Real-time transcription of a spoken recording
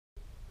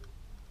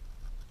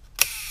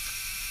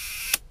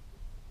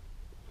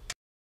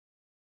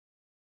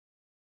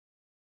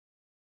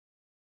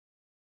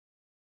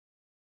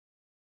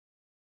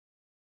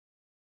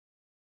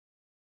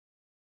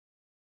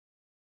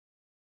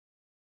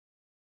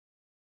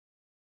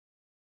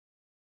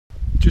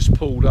Just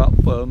pulled up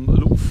a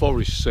little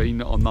forest scene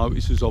that I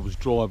noticed as I was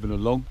driving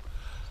along.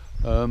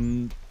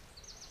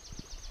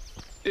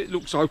 It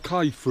looks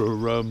okay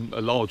for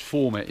a large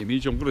format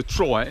image. I'm going to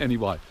try it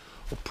anyway.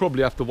 I'll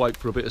probably have to wait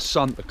for a bit of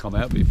sun to come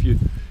out, but if you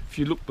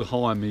look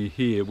behind me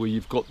here where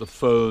you've got the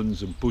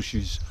ferns and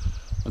bushes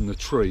and the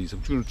trees, I'm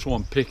just going to try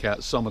and pick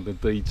out some of the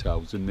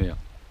details in there.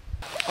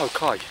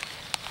 Okay,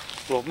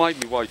 well, I've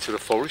made my way to the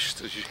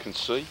forest, as you can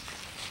see.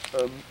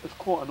 It's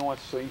quite a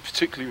nice scene,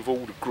 particularly with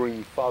all the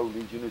green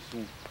foliage, and there's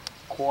some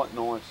quite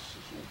nice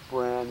sort of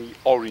browny,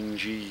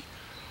 orangey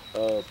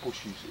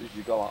bushes as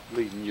you go up,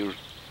 leading you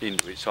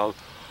into it. So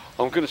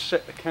I'm going to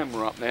set the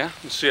camera up now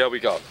and see how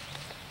we go.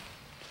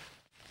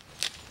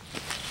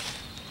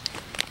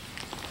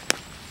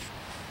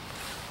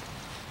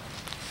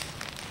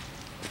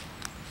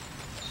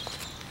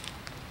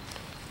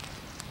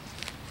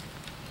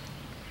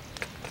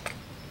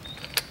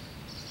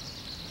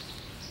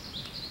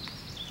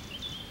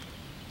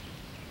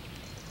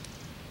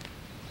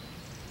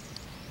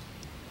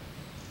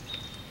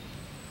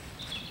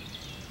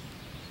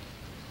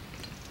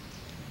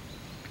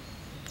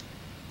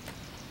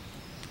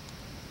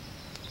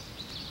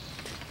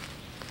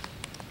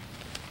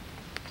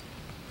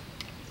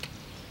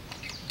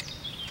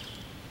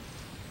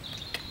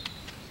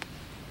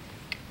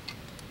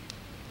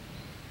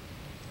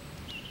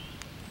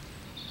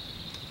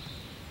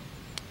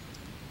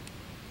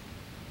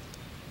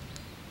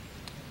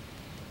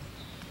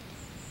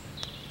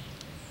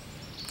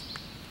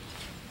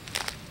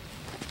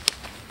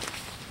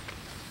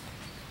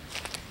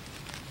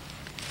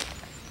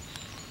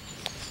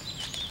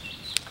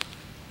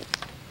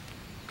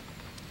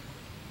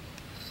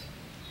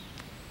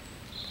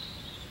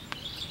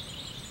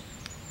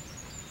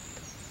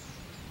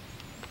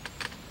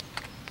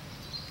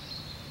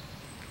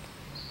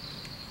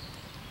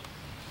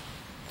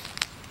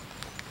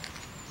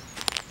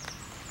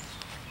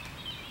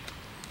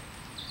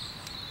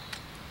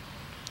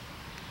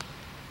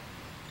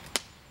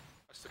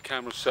 The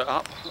camera set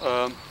up,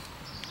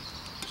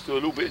 just do a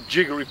little bit of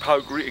jiggery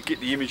pokery to get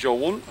the image I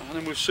want, and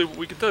then we'll see what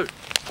we can do.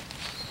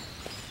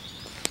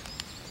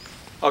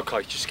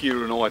 Okay, just to give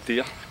you an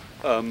idea,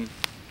 the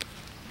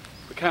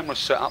camera's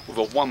set up with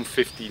a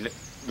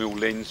 150mm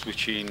lens,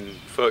 which in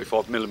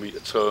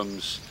 35mm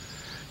terms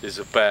is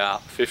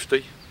about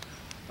 50.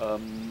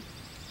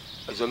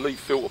 There's a leaf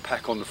filter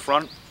pack on the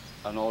front,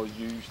 and I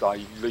used a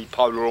leaf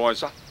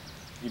polarizer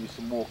to give me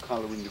some more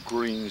colour in the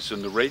greens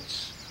and the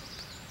reds.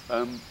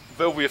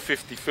 Velvia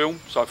 50 film,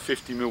 so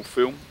 50mm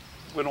film.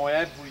 When I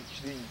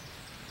average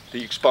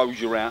the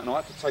exposure out, and I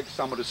have to take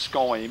some of the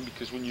sky in,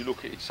 because when you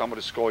look at it, some of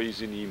the sky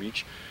is in the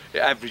image, it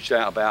averaged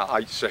out about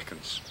 8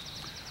 seconds.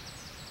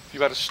 If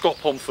you had a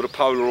stop on for the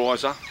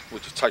polarizer,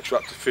 which takes you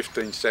up to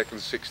 15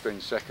 seconds,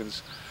 16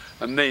 seconds,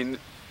 and then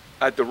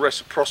add the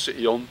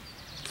reciprocity on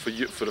for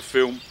the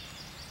film,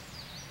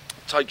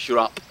 it takes you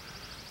up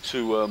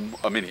to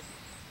a minute.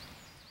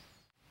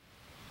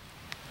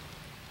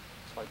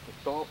 Take the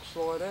dark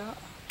side out.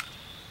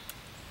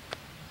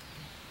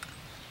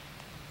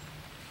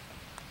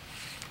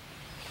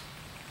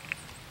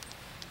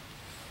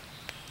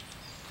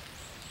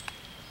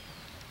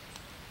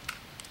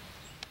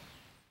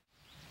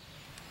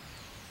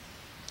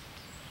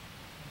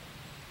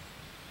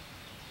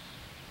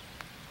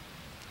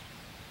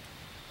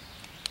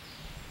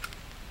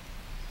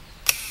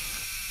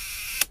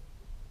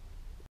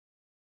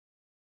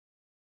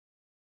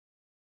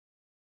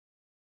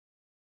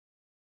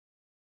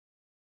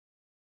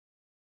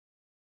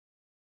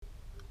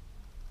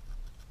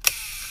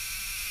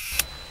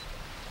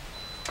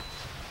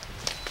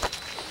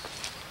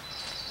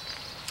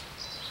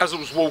 As I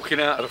was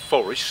walking out of the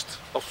forest,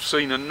 I've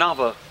seen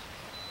another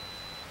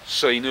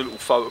scene, a little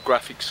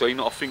photographic scene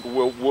that I think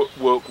will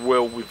work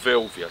well with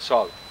Velvia.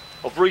 So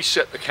I've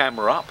reset the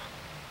camera up.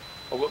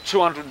 I've got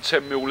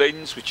 210mm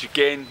lens, which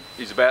again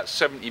is about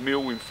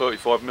 70mm in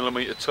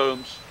 35mm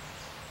terms.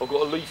 I've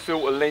got a leaf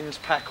filter lens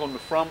pack on the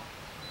front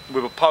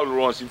with a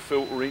polarising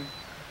filter in.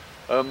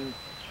 I'm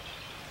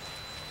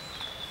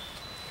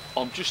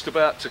just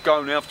about to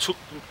go now. I've took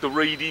the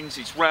readings.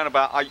 It's round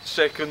about 8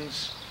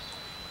 seconds.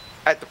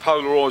 Add the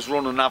polarizer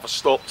on another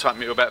stop, take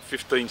me to about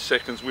 15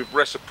 seconds. With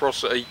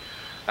reciprocity,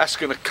 that's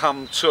going to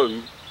come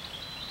to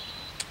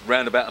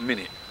round about a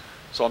minute.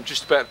 So I'm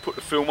just about to put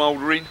the film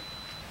holder in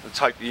and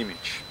take the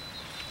image.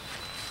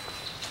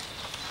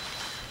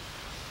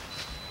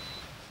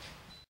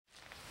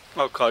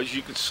 Okay, as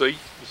you can see,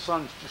 the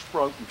sun's just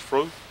broken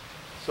through.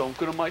 So I'm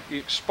going to make the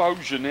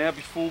exposure now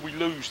before we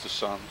lose the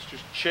sun. Let's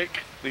just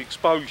check the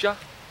exposure.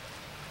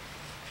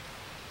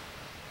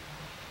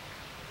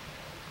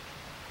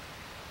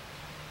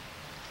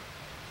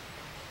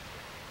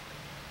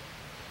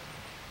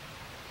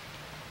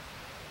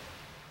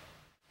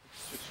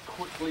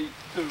 Quickly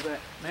do that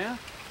now.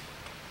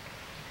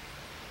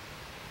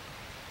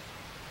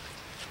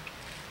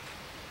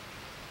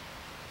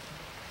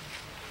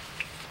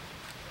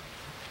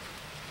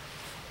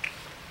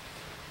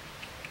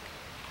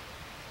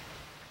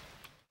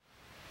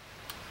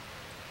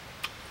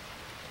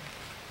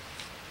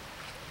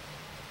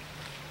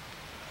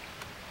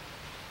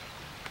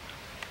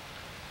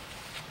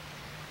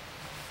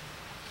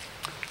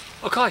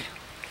 Okay,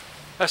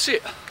 that's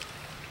it.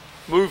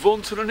 Move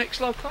on to the next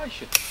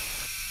location.